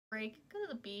break, go to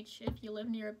the beach. If you live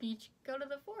near a beach, go to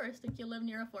the forest if you live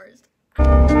near a forest.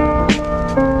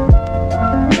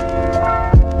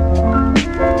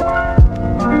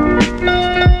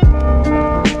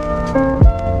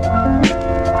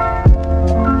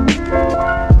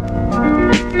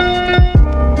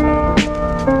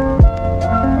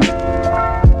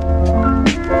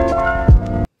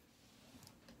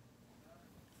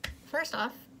 First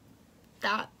off,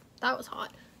 that was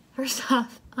hot. First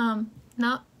off,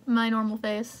 not my normal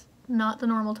face, not the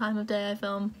normal time of day I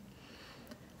film.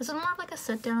 This is more of like a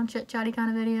sit-down, chit-chatty kind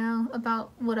of video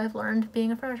about what I've learned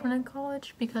being a freshman in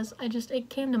college, because it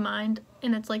came to mind,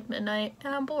 and it's like midnight,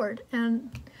 and I'm bored,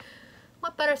 and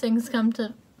what better things come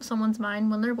to someone's mind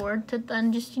when they're bored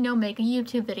than just, you know, make a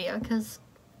YouTube video, because,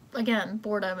 again,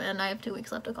 boredom, and I have 2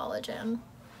 weeks left of college, and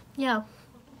yeah.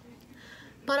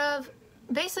 But,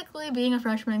 basically, being a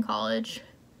freshman in college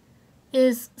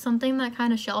is something that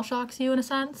kind of shell-shocks you in a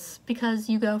sense, because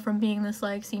you go from being this,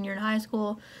 like, senior in high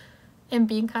school and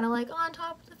being kind of, like, on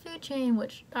top of the food chain,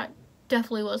 which I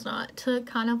definitely was not, to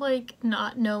kind of, like,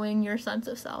 not knowing your sense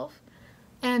of self,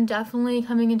 and definitely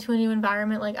coming into a new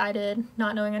environment like I did,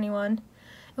 not knowing anyone.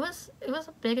 It was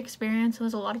a big experience. It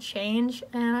was a lot of change,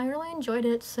 and I really enjoyed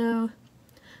it, so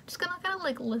just gonna kind of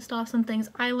like list off some things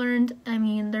I learned. I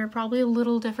mean, they're probably a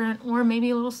little different or maybe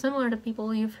a little similar to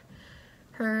people you've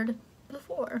heard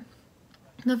before.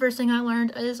 The first thing I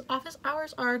learned is office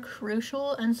hours are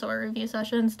crucial, and so are review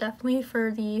sessions. Definitely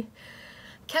for the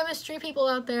chemistry people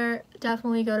out there,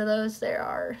 definitely go to those. They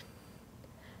are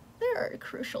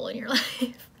crucial in your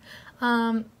life.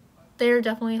 They're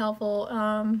definitely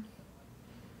helpful.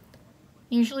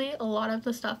 Usually a lot of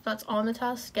the stuff that's on the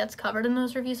test gets covered in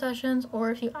those review sessions,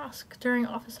 or if you ask during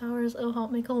office hours, it'll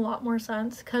help make a lot more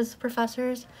sense, because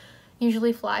professors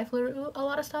usually fly through a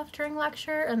lot of stuff during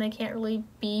lecture and they can't really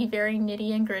be very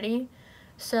nitty and gritty.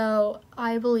 So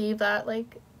I believe that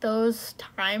like those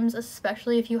times,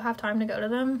 especially if you have time to go to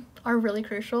them, are really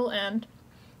crucial and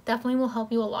definitely will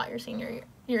help you a lot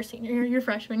your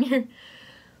freshman year.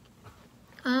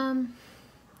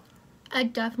 I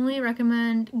definitely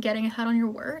recommend getting ahead on your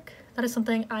work. That is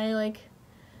something I like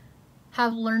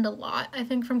have learned a lot, I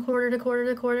think, from quarter to quarter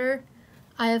to quarter.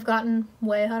 I have gotten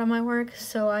way ahead on my work,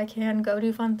 so I can go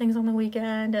do fun things on the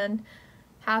weekend and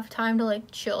have time to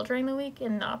like chill during the week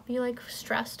and not be like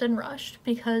stressed and rushed,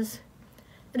 because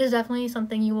it is definitely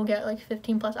something you will get like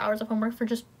 15 plus hours of homework for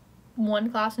just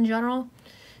one class in general,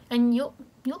 and you'll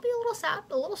be a little sad,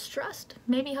 a little stressed,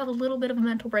 maybe have a little bit of a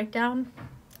mental breakdown,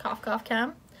 cough cough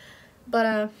chem.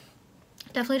 But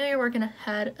definitely do your work in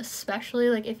ahead, especially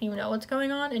like if you know what's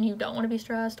going on and you don't want to be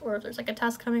stressed, or if there's like a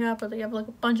test coming up, or you have like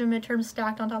a bunch of midterms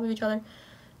stacked on top of each other.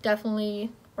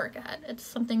 Definitely work ahead. It's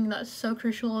something that's so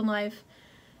crucial in life,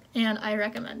 and I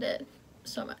recommend it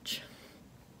so much.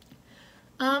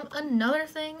 Another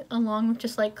thing, along with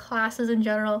just like classes in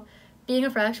general, being a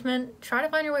freshman, try to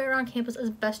find your way around campus as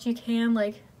best you can.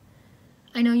 Like,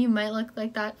 I know you might look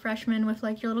like that freshman with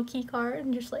like your little key card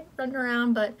and just like running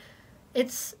around, but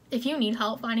if you need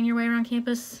help finding your way around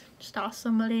campus, just ask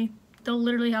somebody. They'll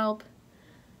literally help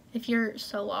if you're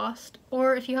so lost.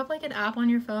 Or if you have like an app on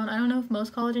your phone, I don't know if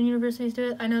most colleges and universities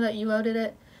do it. I know that UO did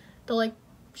it. They'll like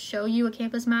show you a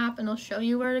campus map and they'll show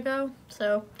you where to go.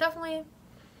 So definitely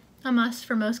a must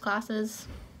for most classes.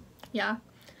 Yeah,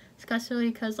 especially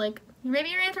because like maybe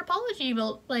your anthropology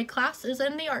class is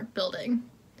in the art building.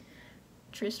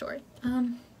 True story.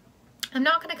 I'm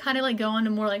not gonna kind of like go on to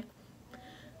more like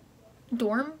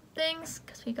dorm things,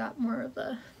 because we got more of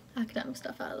the academic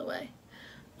stuff out of the way.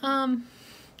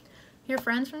 Your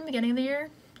friends from the beginning of the year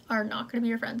are not going to be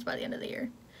your friends by the end of the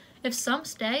year. If some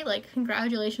stay, like,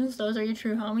 congratulations, those are your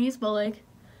true homies, but like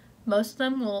most of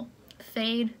them will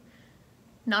fade,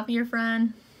 not be your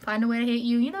friend, find a way to hate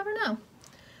you. You never know.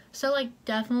 So like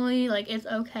definitely like it's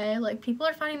okay. Like, people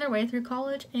are finding their way through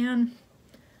college, and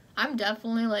I'm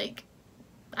definitely like,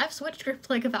 I've switched groups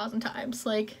like 1,000 times.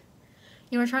 Like,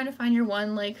 you are trying to find your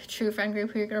one, like, true friend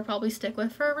group who you're gonna probably stick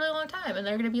with for a really long time, and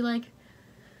they're gonna be, like,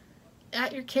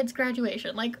 at your kid's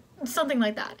graduation, like, something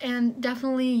like that. And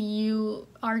definitely you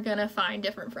are gonna find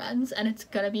different friends, and it's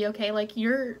gonna be okay. Like,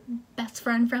 your best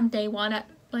friend from day one at,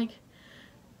 like,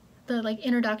 the, like,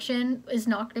 introduction is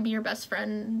not gonna be your best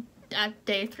friend at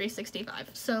day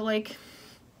 365. So, like,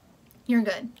 you're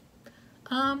good.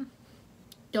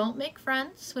 Don't make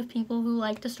friends with people who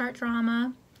like to start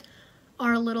drama,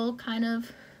 are a little kind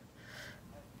of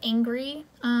angry.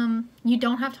 You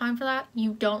don't have time for that.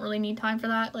 You don't really need time for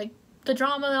that. Like, the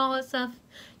drama and all that stuff,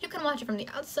 you can watch it from the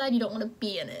outside. You don't want to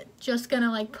be in it. Just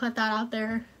gonna like put that out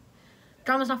there.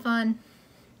 Drama's not fun.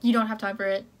 You don't have time for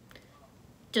it.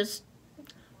 Just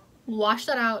wash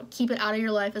that out, keep it out of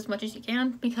your life as much as you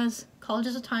can, because college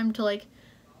is a time to like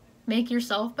make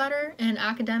yourself better and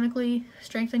academically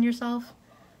strengthen yourself.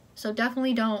 So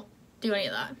definitely don't do any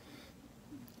of that.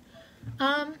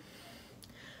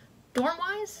 Dorm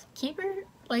wise, keep your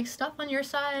like stuff on your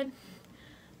side.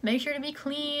 Make sure to be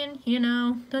clean, you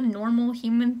know, the normal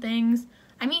human things.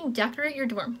 I mean, decorate your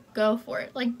dorm. Go for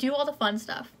it. Like, do all the fun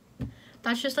stuff.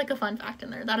 That's just like a fun fact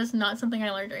in there. That is not something I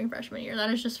learned during freshman year.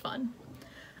 That is just fun.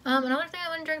 Another thing I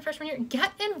learned during freshman year,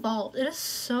 get involved. It is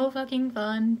so fucking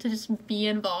fun to just be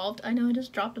involved. I know I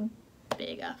just dropped a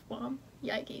big F-bomb.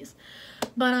 Yikes.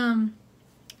 But,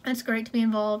 it's great to be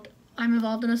involved. I'm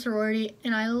involved in a sorority,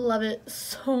 and I love it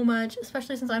so much,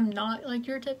 especially since I'm not, like,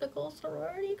 your typical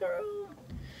sorority girl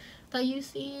that you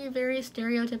see very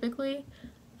stereotypically.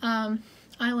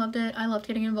 I loved it. I loved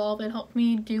getting involved. It helped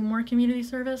me do more community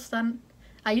service than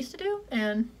I used to do,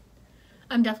 and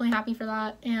I'm definitely happy for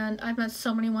that. And I've met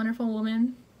so many wonderful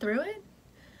women through it.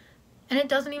 And it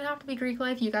doesn't even have to be Greek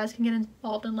life. You guys can get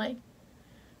involved in, like,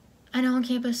 I know on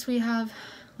campus we have,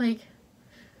 like,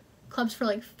 clubs for,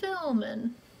 like, film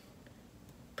and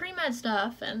pre-med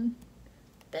stuff and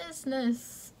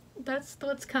business. That's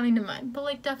what's coming to mind. But,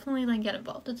 like, definitely, like, get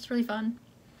involved. It's really fun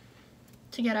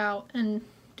to get out and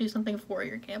do something for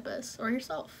your campus or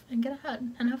yourself and get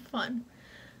ahead and have fun.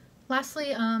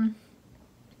 Lastly,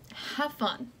 have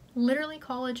fun. Literally,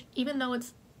 college, even though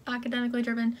it's academically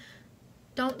driven,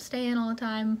 don't stay in all the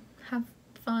time. Have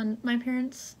fun. My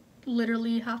parents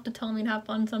literally have to tell me to have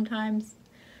fun sometimes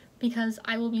because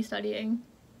I will be studying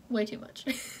way too much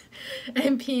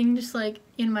and being just like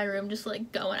in my room just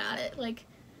like going at it. Like,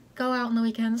 go out on the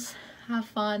weekends, have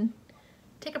fun,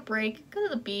 take a break, go to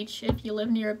the beach if you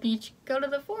live near a beach, go to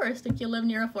the forest if you live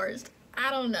near a forest. I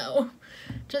don't know.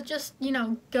 Just you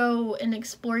know, go and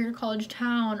explore your college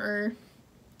town, or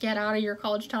get out of your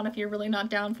college town if you're really not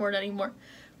down for it anymore.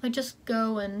 Like, just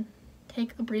go and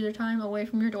take a breather time away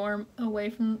from your dorm, away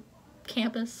from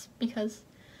campus, because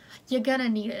you're gonna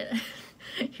need it.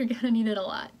 You're gonna need it a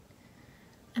lot.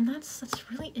 And that's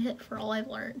really it for all I've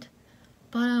learned.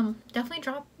 But definitely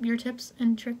drop your tips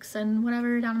and tricks and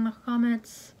whatever down in the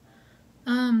comments.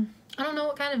 I don't know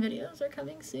what kind of videos are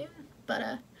coming soon,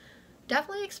 but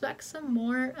definitely expect some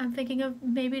more. I'm thinking of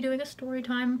maybe doing a story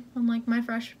time on like my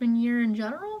freshman year in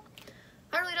general.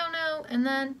 I really don't know. And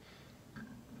then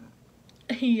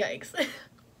yikes.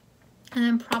 And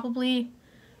then probably,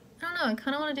 I don't know, I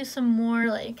kind of want to do some more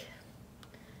like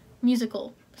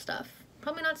musical stuff.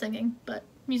 Probably not singing, but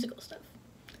musical stuff.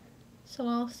 So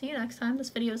I'll see you next time. This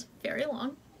video is very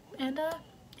long, and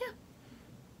yeah,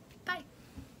 bye.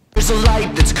 There's a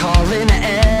light that's calling